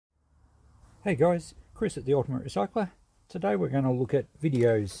Hey guys, Chris at the Ultimate Recycler. Today we're going to look at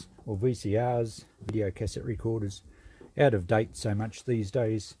videos or VCRs, video cassette recorders, out of date so much these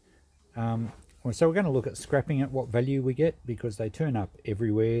days. So we're going to look at scrapping it, what value we get, because they turn up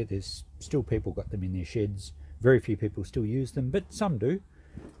everywhere. There's still people got them in their sheds. Very few people still use them, but some do.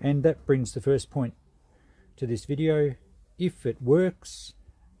 And that brings the first point to this video. If it works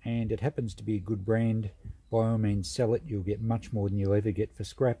and it happens to be a good brand, by all means sell it. You'll get much more than you'll ever get for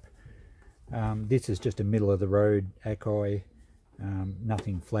scrap. This is just a middle of the road Akai,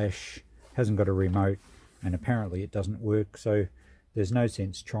 nothing flash, hasn't got a remote, and apparently it doesn't work, so there's no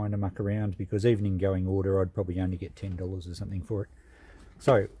sense trying to muck around, because even in going order I'd probably only get $10 or something for it.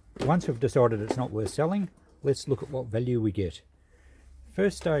 So once we've decided it's not worth selling, let's look at what value we get.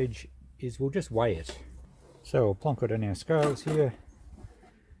 First stage is we'll just weigh it. So I'll plonk it on our scales here,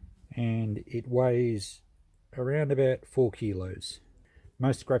 and it weighs around about 4 kilos.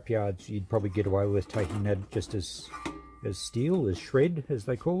 Most scrapyards you'd probably get away with taking that just as steel, as shred as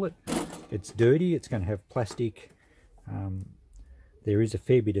they call it. It's dirty, it's going to have plastic. There is a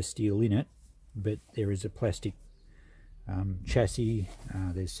fair bit of steel in it, but there is a plastic chassis,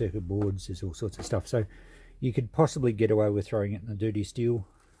 there's circuit boards, there's all sorts of stuff. So you could possibly get away with throwing it in the dirty steel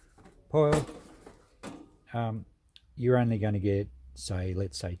pile. You're only going to get,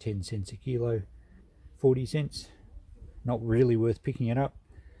 let's say 10 cents a kilo, 40 cents. Not really worth picking it up,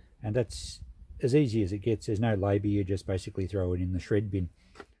 and that's as easy as it gets. There's no labour, you just basically throw it in the shred bin.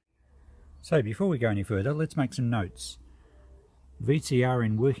 So before we go any further, let's make some notes. VCR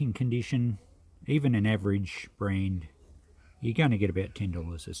in working condition, even an average brand, you're going to get about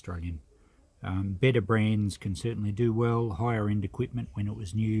 $10 Australian. Better brands can certainly do well. Higher end equipment when it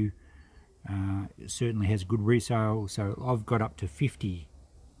was new it certainly has good resale, so I've got up to 50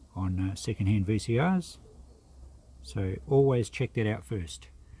 on second-hand VCRs. So always check that out first.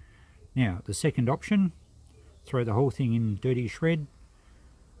 Now the second option, throw the whole thing in dirty shred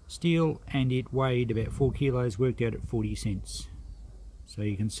steel, and it weighed about 4 kilos, worked out at 40 cents. So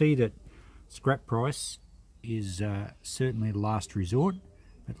you can see that scrap price is certainly the last resort,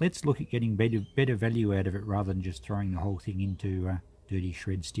 but let's look at getting better value out of it rather than just throwing the whole thing into dirty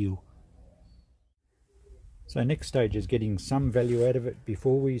shred steel. So next stage is getting some value out of it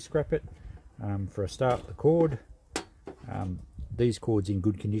before we scrap it. For a start, the cord. These cords in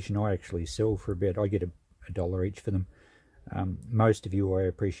good condition I actually sell for about, I get a dollar each for them. Most of you, I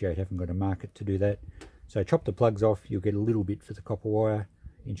appreciate, haven't got a market to do that. So chop the plugs off, you'll get a little bit for the copper wire,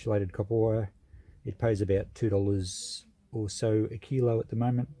 insulated copper wire. It pays about $2 or so a kilo at the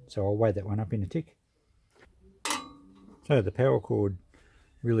moment, so I'll weigh that one up in a tick. So the power cord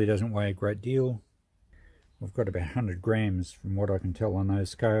really doesn't weigh a great deal. We've got about 100 grams from what I can tell on those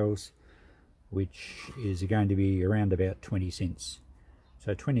scales, which is going to be around about 20 cents.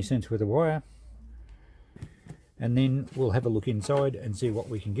 So 20 cents worth of wire. And then we'll have a look inside and see what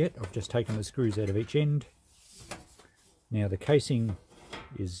we can get. I've just taken the screws out of each end. Now the casing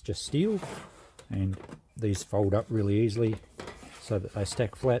is just steel, and these fold up really easily so that they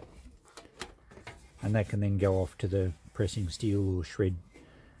stack flat, and that can then go off to the pressing steel or shred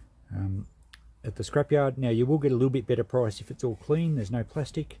at the scrapyard. Now you will get a little bit better price if it's all clean, there's no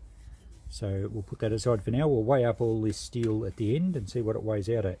plastic. So we'll put that aside for now. We'll weigh up all this steel at the end and see what it weighs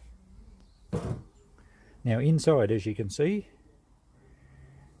out at. Now inside, as you can see,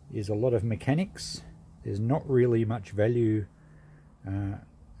 is a lot of mechanics. There's not really much value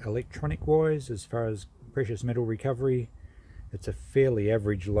electronic wise as far as precious metal recovery. It's a fairly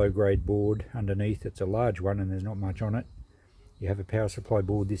average low grade board underneath. It's a large one and there's not much on it. You have a power supply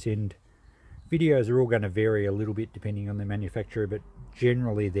board this end. Videos are all going to vary a little bit depending on the manufacturer, but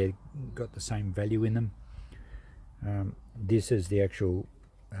generally they've got the same value in them. This is the actual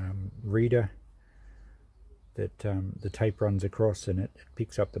reader that the tape runs across, and it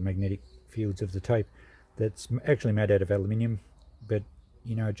picks up the magnetic fields of the tape. That's actually made out of aluminium, but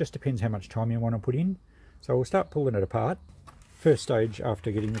you know, it just depends how much time you want to put in. So we'll start pulling it apart. First stage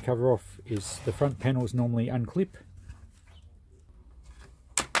after getting the cover off is the front panels normally unclip.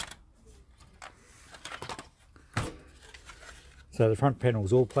 So the front panel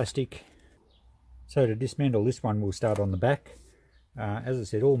is all plastic. So to dismantle this one, we'll start on the back. As I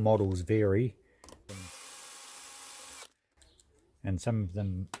said, all models vary, and some of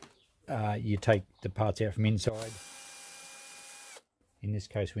them you take the parts out from inside. In this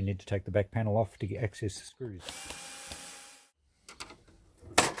case we need to take the back panel off to get access to screws.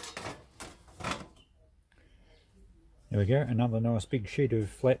 There we go, another nice big sheet of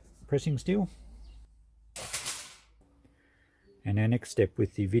flat pressing steel. And our next step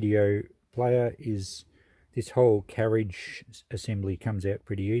with the video player is this whole carriage assembly comes out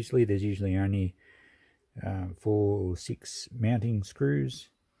pretty easily. There's usually only 4 or 6 mounting screws,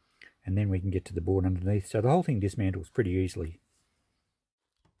 and then we can get to the board underneath. So the whole thing dismantles pretty easily.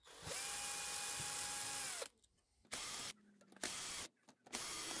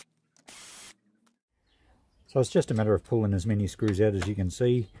 So it's just a matter of pulling as many screws out as you can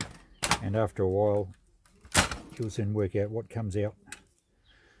see, and after a while you'll soon work out what comes out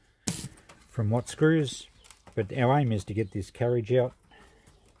from what screws. But our aim is to get this carriage out,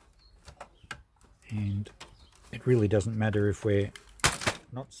 and it really doesn't matter if we're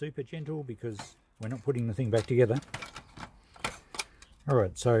not super gentle because we're not putting the thing back together.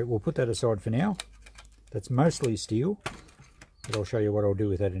 Alright, so we'll put that aside for now. That's mostly steel, but I'll show you what I'll do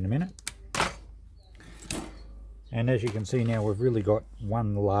with that in a minute. And as you can see now, we've really got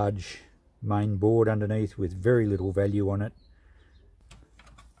one large main board underneath with very little value on it.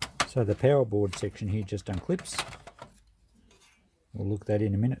 So the power board section here just unclips. We'll look at that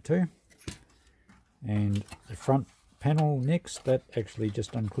in a minute too. And the front panel next, that actually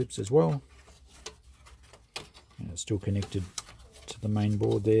just unclips as well. And it's still connected to the main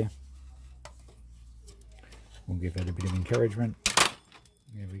board there. We'll give that a bit of encouragement.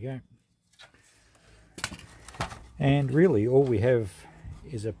 There we go. And really all we have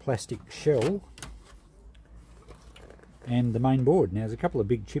is a plastic shell and the main board. Now there's a couple of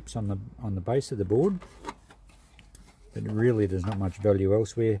big chips on the base of the board, but really there's not much value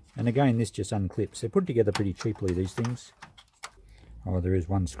elsewhere. And again, this just unclips. They're put together pretty cheaply, these things. Oh, there is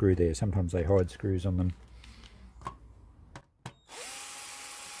one screw there. Sometimes they hide screws on them.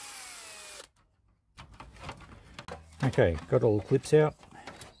 Okay, got all the clips out,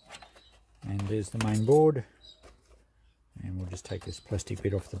 and there's the main board. And we'll just take this plastic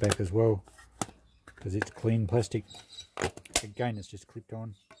bit off the back as well, because it's clean plastic. Again, it's just clipped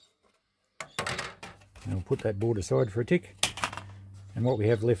on. And we'll put that board aside for a tick. And what we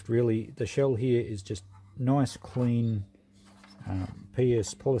have left, really, the shell here is just nice clean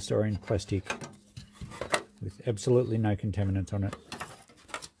PS polystyrene plastic with absolutely no contaminants on it.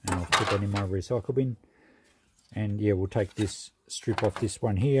 And I'll put that in my recycle bin. And yeah, we'll take this strip off this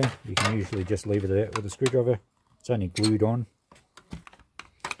one here. You can usually just leave it out with a screwdriver. It's only glued on.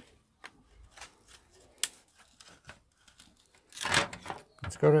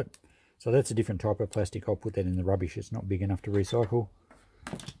 It's got it. So that's a different type of plastic. I'll put that in the rubbish. It's not big enough to recycle.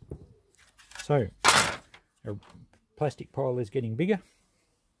 So our plastic pile is getting bigger.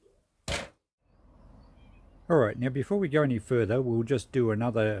 Alright, now before we go any further, we'll just do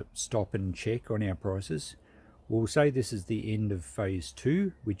another stop and check on our prices. We'll say this is the end of phase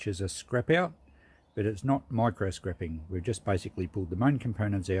 2, which is a scrap out. But it's not micro scrapping. We've just basically pulled the main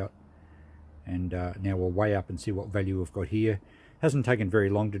components out, and now we'll weigh up and see what value we've got here. Hasn't taken very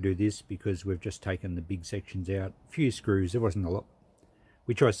long to do this because we've just taken the big sections out. A few screws, there wasn't a lot,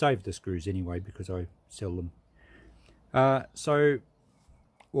 which I saved the screws anyway because I sell them. So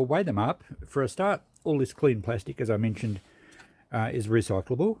we'll weigh them up. For a start, all this clean plastic, as I mentioned, is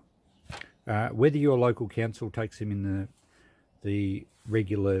recyclable. Whether your local council takes them in the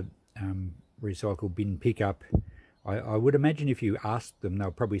regular recycle bin pickup, I would imagine if you ask them, they'll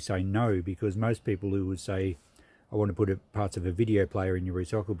probably say no, because most people who would say, I want to put parts of a video player in your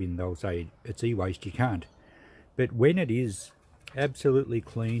recycle bin, they'll say it's e-waste, you can't. But when it is absolutely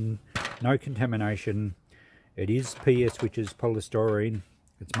clean, no contamination, it is PS, which is polystyrene,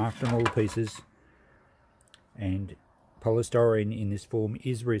 it's marked on all the pieces, and polystyrene in this form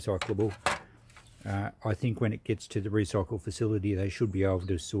is recyclable. I think when it gets to the recycle facility, they should be able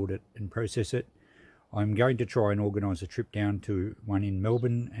to sort it and process it. I'm going to try and organise a trip down to one in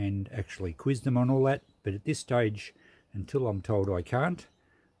Melbourne and actually quiz them on all that. But at this stage, until I'm told I can't,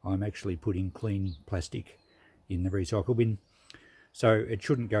 I'm actually putting clean plastic in the recycle bin. So it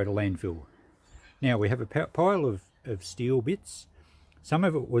shouldn't go to landfill. Now we have a pile of steel bits. Some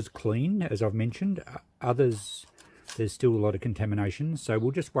of it was clean, as I've mentioned. Others, there's still a lot of contamination, so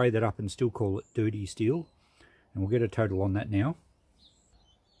we'll just weigh that up and still call it dirty steel, and we'll get a total on that now.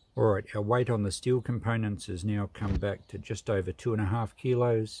 Alright, our weight on the steel components has now come back to just over 2.5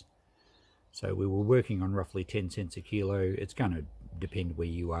 kilos. So we were working on roughly 10 cents a kilo. It's going to depend where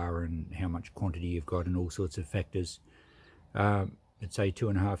you are and how much quantity you've got and all sorts of factors. Let's say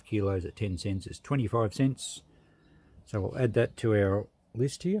 2.5 kilos at 10 cents is 25 cents. So we'll add that to our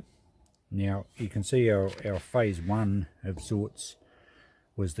list here. Now you can see our phase 1 of sorts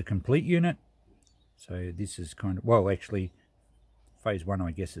was the complete unit. So this is kind of, well actually phase 1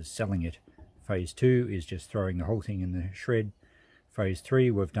 I guess is selling it. Phase 2 is just throwing the whole thing in the shred. Phase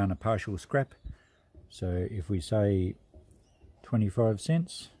 3 we've done a partial scrap. So if we say 25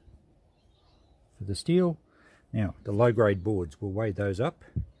 cents for the steel. Now the low grade boards, we'll weigh those up,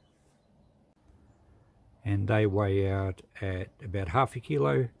 and they weigh out at about half a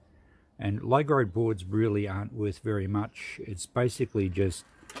kilo. And low grade boards really aren't worth very much. It's basically just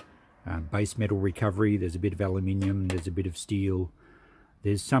base metal recovery. There's a bit of aluminium, there's a bit of steel,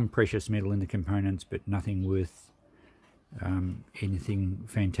 there's some precious metal in the components, but nothing worth anything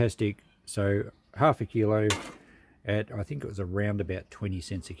fantastic. So half a kilo at, I think it was around about 20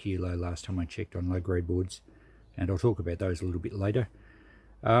 cents a kilo last time I checked on low grade boards, and I'll talk about those a little bit later.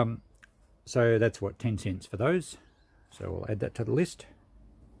 So that's what, 10 cents for those. So we'll add that to the list.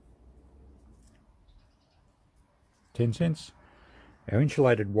 10 cents. Our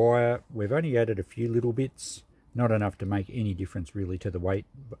insulated wire, we've only added a few little bits, not enough to make any difference really to the weight,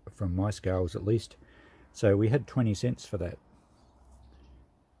 from my scales at least. So we had 20 cents for that.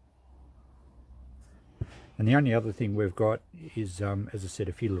 And the only other thing we've got is, as I said,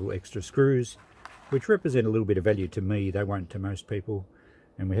 a few little extra screws, which represent a little bit of value to me. They won't to most people.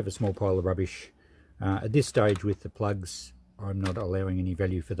 And we have a small pile of rubbish. At this stage with the plugs, I'm not allowing any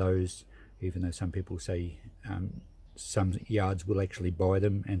value for those, even though some people say some yards will actually buy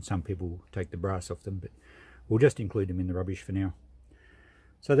them and some people take the brass off them, but we'll just include them in the rubbish for now.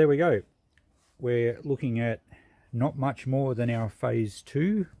 So there we go. We're looking at not much more than our phase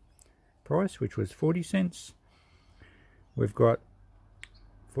 2 price, which was 40 cents. We've got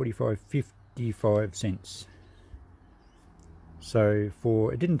 55 cents. So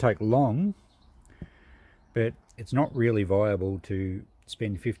it didn't take long, but it's not really viable to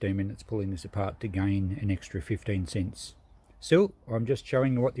spend 15 minutes pulling this apart to gain an extra 15 cents. Still, I'm just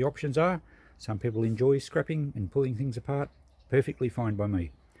showing what the options are. Some people enjoy scrapping and pulling things apart. Perfectly fine by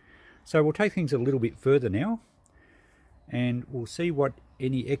me. So we'll take things a little bit further now, and we'll see what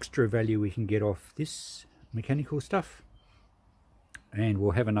any extra value we can get off this mechanical stuff, and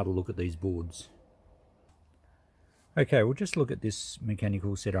we'll have another look at these boards. Okay, we'll just look at this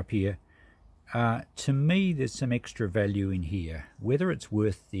mechanical setup here. To me, there's some extra value in here. Whether it's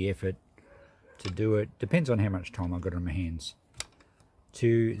worth the effort to do it depends on how much time I've got on my hands.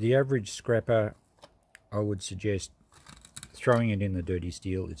 To the average scrapper, I would suggest throwing it in the dirty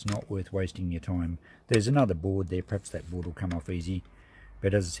steel. It's not worth wasting your time. There's another board there, perhaps that board will come off easy,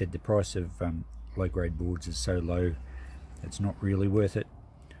 but as I said, the price of low grade boards is so low, it's not really worth it.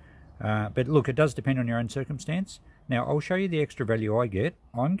 But look, it does depend on your own circumstance. Now I'll show you the extra value I get.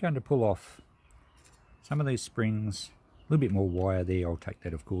 I'm going to pull off some of these springs, a little bit more wire there, I'll take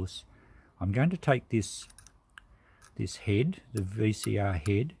that of course. I'm going to take this head, the VCR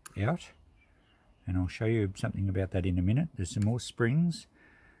head, out, and I'll show you something about that in a minute. There's some more springs.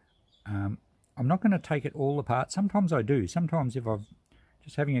 I'm not going to take it all apart. Sometimes I do. Sometimes if I'm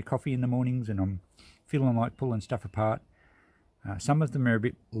just having a coffee in the mornings and I'm feeling like pulling stuff apart, some of them are a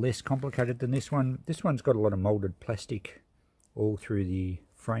bit less complicated than this one. This one's got a lot of moulded plastic all through the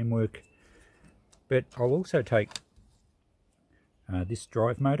framework. But I'll also take this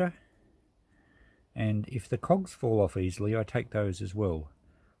drive motor, and if the cogs fall off easily, I take those as well.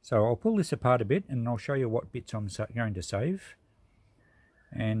 So I'll pull this apart a bit and I'll show you what bits I'm going to save,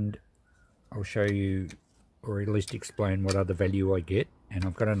 and I'll show you, or at least explain, what other value I get. And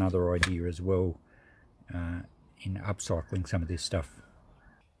I've got another idea as well in upcycling some of this stuff.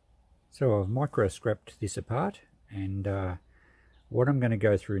 So I've micro scrapped this apart, and what I'm going to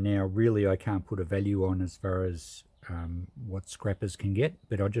go through now, really I can't put a value on as far as what scrappers can get,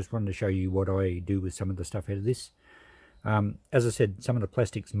 but I just wanted to show you what I do with some of the stuff out of this. As I said, some of the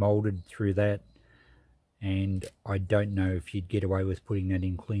plastic's moulded through that, and I don't know if you'd get away with putting that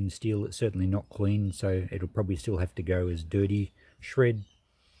in clean steel. It's certainly not clean, so it'll probably still have to go as dirty shred.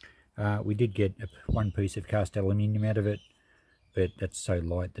 We did get one piece of cast aluminium out of it, but that's so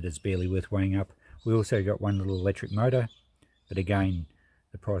light that it's barely worth weighing up. We also got one little electric motor, but again,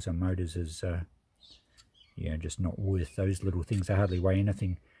 the price on motors is just not worth those little things. They hardly weigh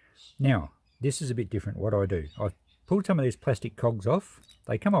anything. Now, this is a bit different. What I do, I've pulled some of these plastic cogs off.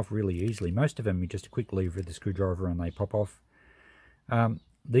 They come off really easily. Most of them, you just a quick lever with the screwdriver and they pop off.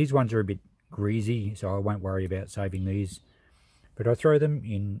 These ones are a bit greasy, so I won't worry about saving these. But I throw them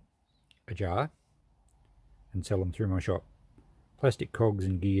in a jar and sell them through my shop. Plastic cogs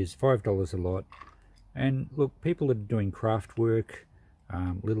and gears, $5 a lot. And look, people that are doing craft work,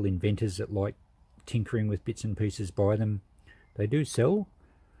 little inventors that like tinkering with bits and pieces, buy them. They do sell,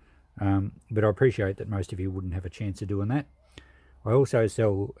 but I appreciate that most of you wouldn't have a chance of doing that. I also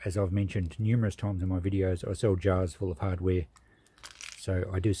sell, as I've mentioned numerous times in my videos, I sell jars full of hardware, so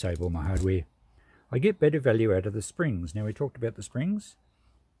I do save all my hardware. I get better value out of the springs. Now, we talked about the springs.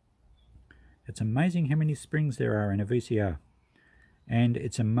 It's amazing how many springs there are in a VCR. And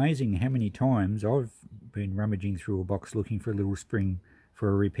it's amazing how many times I've been rummaging through a box looking for a little spring for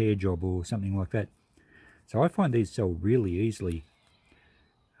a repair job or something like that. So I find these sell really easily.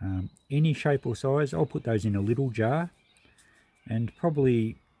 Any shape or size, I'll put those in a little jar, and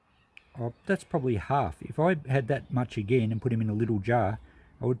probably, that's probably half. If I had that much again and put them in a little jar,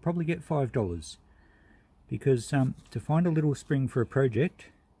 I would probably get $5. Because to find a little spring for a project,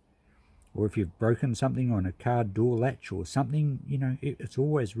 or if you've broken something on a car door latch or something, you know, it's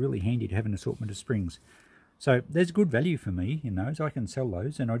always really handy to have an assortment of springs. So there's good value for me in those. I can sell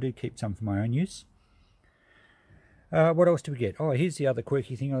those, and I do keep some for my own use. What else do we get? Oh, here's the other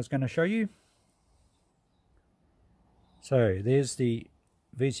quirky thing I was going to show you. So there's the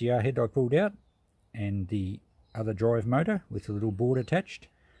VCR head I pulled out, and the other drive motor with a little board attached,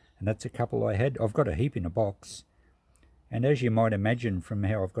 and that's a couple I had. I've got a heap in a box, and as you might imagine from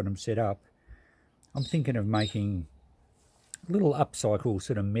how I've got them set up, I'm thinking of making a little upcycle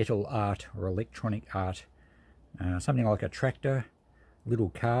sort of metal art or electronic art, something like a tractor, little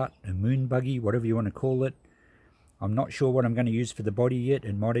cart, a moon buggy, whatever you want to call it. I'm not sure what I'm going to use for the body yet.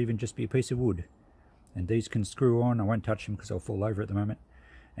 It might even just be a piece of wood. And these can screw on. I won't touch them because I'll fall over at the moment.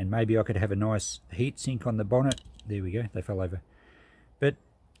 And maybe I could have a nice heat sink on the bonnet. There we go, they fell over. But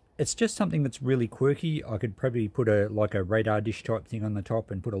it's just something that's really quirky. I could probably put like a radar dish type thing on the top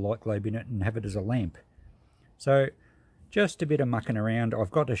and put a light globe in it and have it as a lamp. So just a bit of mucking around.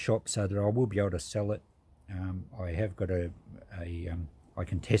 I've got a shop so that I will be able to sell it. I have got I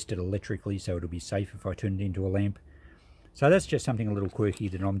can test it electrically, so it'll be safe if I turn it into a lamp. So that's just something a little quirky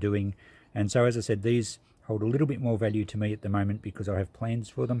that I'm doing. And so, as I said, these hold a little bit more value to me at the moment because I have plans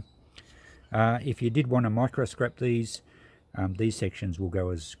for them. If you did want to micro scrap these sections will go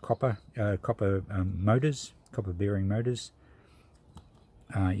as copper motors, copper bearing motors.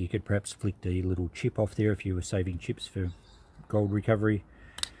 You could perhaps flick the little chip off there if you were saving chips for gold recovery.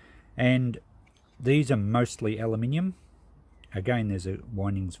 And these are mostly aluminium. Again, there's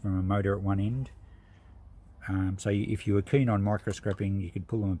windings from a motor at one end. So if you were keen on micro scrapping, you could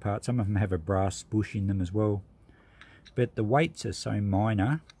pull them apart. Some of them have a brass bush in them as well. But the weights are so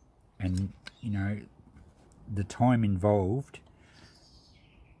minor, and you know, the time involved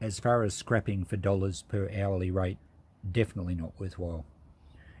as far as scrapping for dollars per hourly rate, definitely not worthwhile.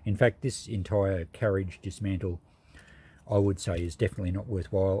 In fact, this entire carriage dismantle, I would say, is definitely not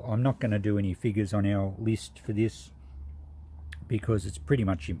worthwhile. I'm not going to do any figures on our list for this because it's pretty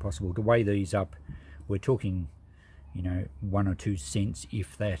much impossible to weigh these up. We're talking, you know, 1 or 2 cents,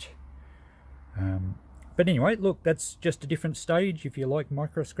 if that. But anyway, look, that's just a different stage. If you like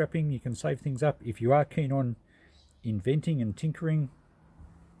micro scrapping, you can save things up. If you are keen on inventing and tinkering,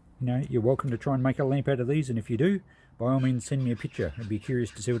 you know, you're welcome to try and make a lamp out of these. And if you do, by all means, send me a picture. I'd be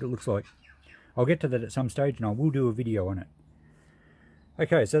curious to see what it looks like. I'll get to that at some stage, and I will do a video on it.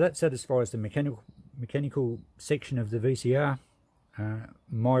 Okay, so that satisfies the mechanical section of the VCR.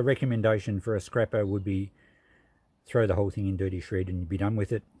 My recommendation for a scrapper would be throw the whole thing in dirty shred and be done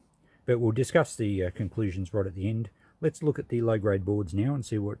with it. But we'll discuss the conclusions right at the end. Let's look at the low-grade boards now and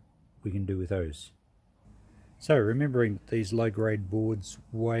see what we can do with those. So remembering these low-grade boards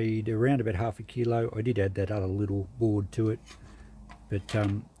weighed around about ½ kilo, I did add that other little board to it. But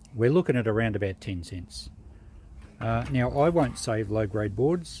we're looking at around about 10 cents. Now I won't save low-grade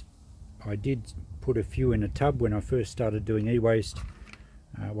boards. I did put a few in a tub when I first started doing e-waste,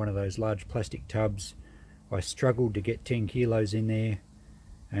 one of those large plastic tubs. I struggled to get 10 kilos in there,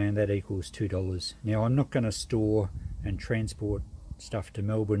 and that equals $2. Now I'm not going to store and transport stuff to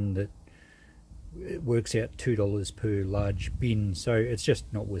Melbourne that it works out $2 per large bin, so it's just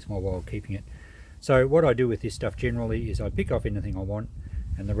not worth my while keeping it. So what I do with this stuff generally is I pick off anything I want,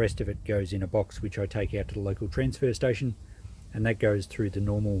 and the rest of it goes in a box which I take out to the local transfer station, and that goes through the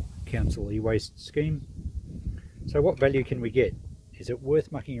normal council e-waste scheme. So what value can we get? Is it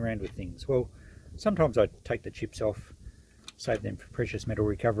worth mucking around with things? Well, sometimes I take the chips off, save them for precious metal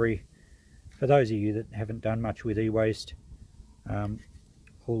recovery. For those of you that haven't done much with e-waste,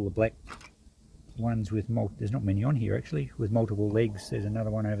 all the black ones with there's not many on here actually, with multiple legs. There's another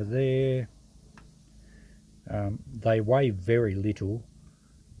one over there. They weigh very little,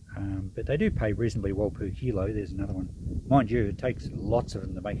 but they do pay reasonably well per kilo. There's another one. Mind you, it takes lots of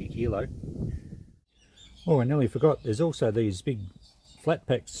them to make a kilo. Oh, I nearly forgot, there's also these big flat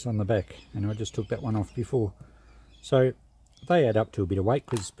packs on the back, and I just took that one off before. So they add up to a bit of weight,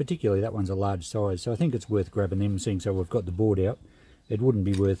 because particularly that one's a large size, so I think it's worth grabbing them, seeing so we've got the board out. It wouldn't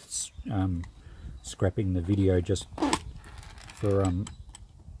be worth scrapping the video just for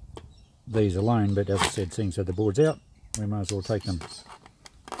these alone, but as I said, seeing so the board's out, we might as well take them.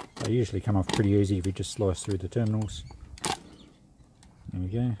 They usually come off pretty easy if you just slice through the terminals. There we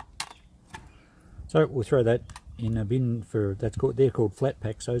go. So we'll throw that in a bin for, they're called flat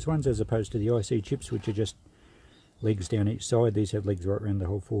packs, those ones, as opposed to the IC chips, which are just legs down each side. These have legs right around the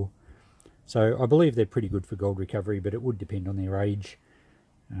whole floor. So I believe they're pretty good for gold recovery, but it would depend on their age.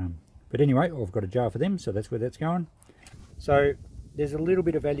 But anyway, I've got a jar for them, so that's where that's going. So there's a little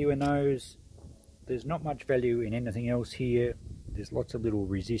bit of value in those. There's not much value in anything else here. There's lots of little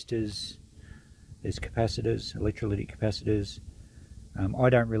resistors. There's capacitors, electrolytic capacitors. I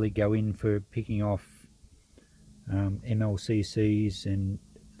don't really go in for picking off MLCCs, and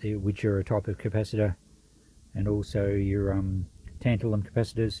which are a type of capacitor, and also your tantalum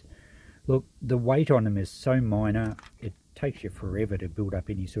capacitors. Look, the weight on them is so minor, it takes you forever to build up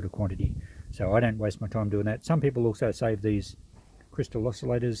any sort of quantity. So I don't waste my time doing that. Some people also save these crystal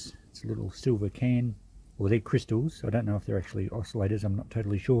oscillators. It's a little silver can, or they're crystals. I don't know if they're actually oscillators, I'm not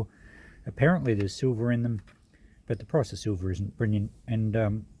totally sure. Apparently there's silver in them, but the price of silver isn't brilliant.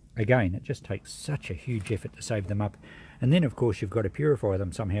 And again, it just takes such a huge effort to save them up. And then of course you've got to purify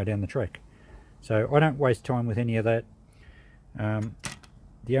them somehow down the track. So I don't waste time with any of that.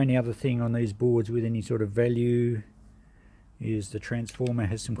 The only other thing on these boards with any sort of value is the transformer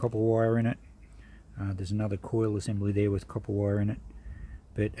has some copper wire in it. There's another coil assembly there with copper wire in it.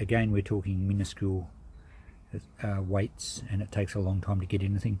 But again, we're talking minuscule weights, and it takes a long time to get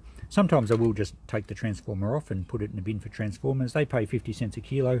anything. Sometimes I will just take the transformer off and put it in a bin for transformers. They pay 50 cents a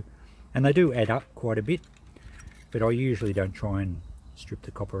kilo, and they do add up quite a bit. But I usually don't try and strip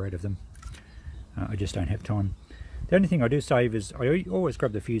the copper out of them. I just don't have time. The only thing I do save is I always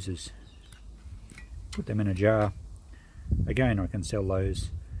grab the fuses, put them in a jar. Again, I can sell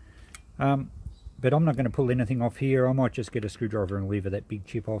those. But I'm not going to pull anything off here. I might just get a screwdriver and lever that big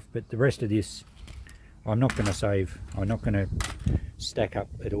chip off. But the rest of this, I'm not going to save. I'm not going to stack up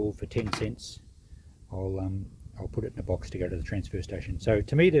at all for 10 cents. I'll put it in a box to go to the transfer station. So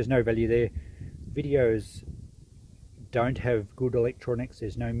to me, there's no value there. Videos don't have good electronics.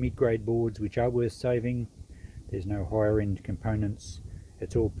 There's no mid-grade boards which are worth saving. There's no higher end components.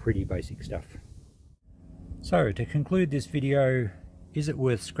 It's all pretty basic stuff. So to conclude this video, is it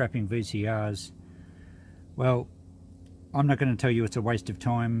worth scrapping VCRs? Well, I'm not going to tell you it's a waste of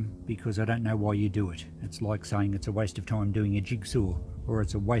time, because I don't know why you do it. It's like saying it's a waste of time doing a jigsaw, or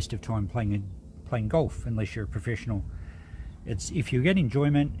it's a waste of time playing golf, unless you're a professional. It's if you get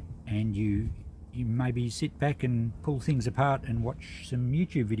enjoyment and you maybe sit back and pull things apart and watch some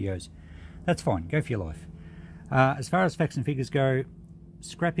YouTube videos, that's fine, go for your life. As far as facts and figures go,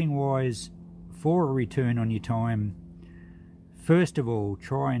 scrapping wise, for a return on your time, first of all,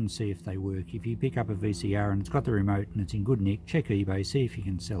 try and see if they work. If you pick up a VCR and it's got the remote and it's in good nick, check eBay, see if you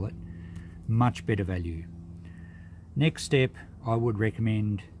can sell it. Much better value. Next step, I would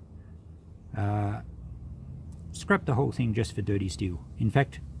recommend scrap the whole thing just for dirty steel. In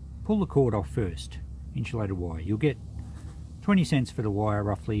fact, pull the cord off first, insulated wire. You'll get 20 cents for the wire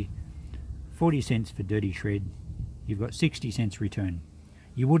roughly, 40 cents for dirty shred. You've got 60 cents return.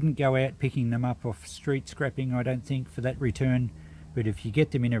 You wouldn't go out picking them up off street scrapping, I don't think, for that return. But if you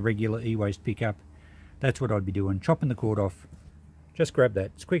get them in a regular e-waste pickup, that's what I'd be doing. Chopping the cord off. Just grab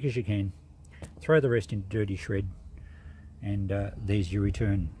that as quick as you can. Throw the rest into dirty shred. And there's your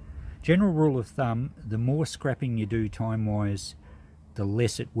return. General rule of thumb, the more scrapping you do time-wise, the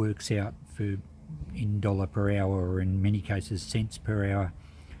less it works out for in dollar per hour, or in many cases cents per hour.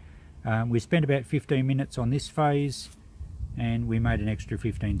 We spent about 15 minutes on this phase, and we made an extra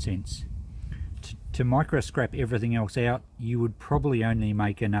 15 cents. To micro scrap everything else out, you would probably only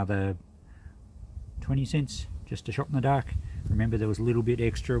make another 20 cents just to shop in the dark. Remember, there was a little bit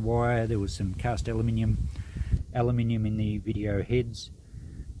extra wire, there was some cast aluminium in the video heads,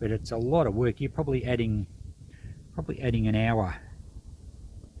 but it's a lot of work. You're probably adding an hour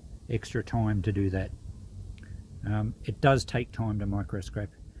extra time to do that. It does take time to micro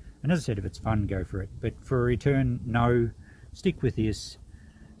scrap, and as I said, if it's fun, go for it. But for a return, no. Stick with this,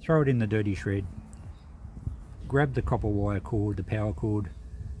 throw it in the dirty shred, grab the copper wire cord, the power cord,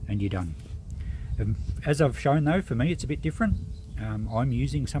 and you're done. As I've shown though, for me it's a bit different. I'm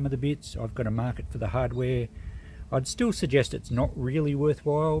using some of the bits, I've got a market for the hardware. I'd still suggest it's not really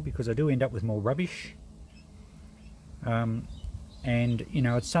worthwhile, because I do end up with more rubbish. And you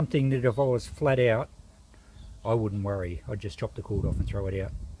know, it's something that if I was flat out, I wouldn't worry. I'd just chop the cord off and throw it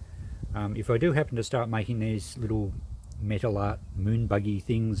out. If I do happen to start making these little metal art moon buggy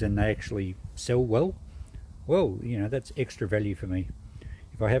things and they actually sell well, you know, that's extra value for me.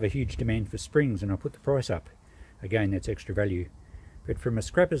 If I have a huge demand for springs and I put the price up, again, that's extra value. But from a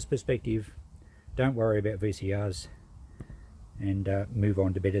scrapper's perspective, don't worry about VCRs, and move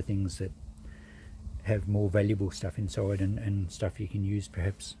on to better things that have more valuable stuff inside and stuff you can use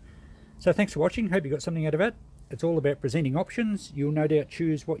perhaps. So thanks for watching. Hope you got something out of it. It's all about presenting options. You'll no doubt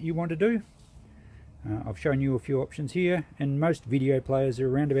choose what you want to do. I've shown you a few options here, and most video players are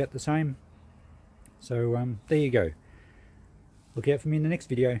around about the same. So there you go. Look out for me in the next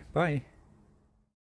video. Bye.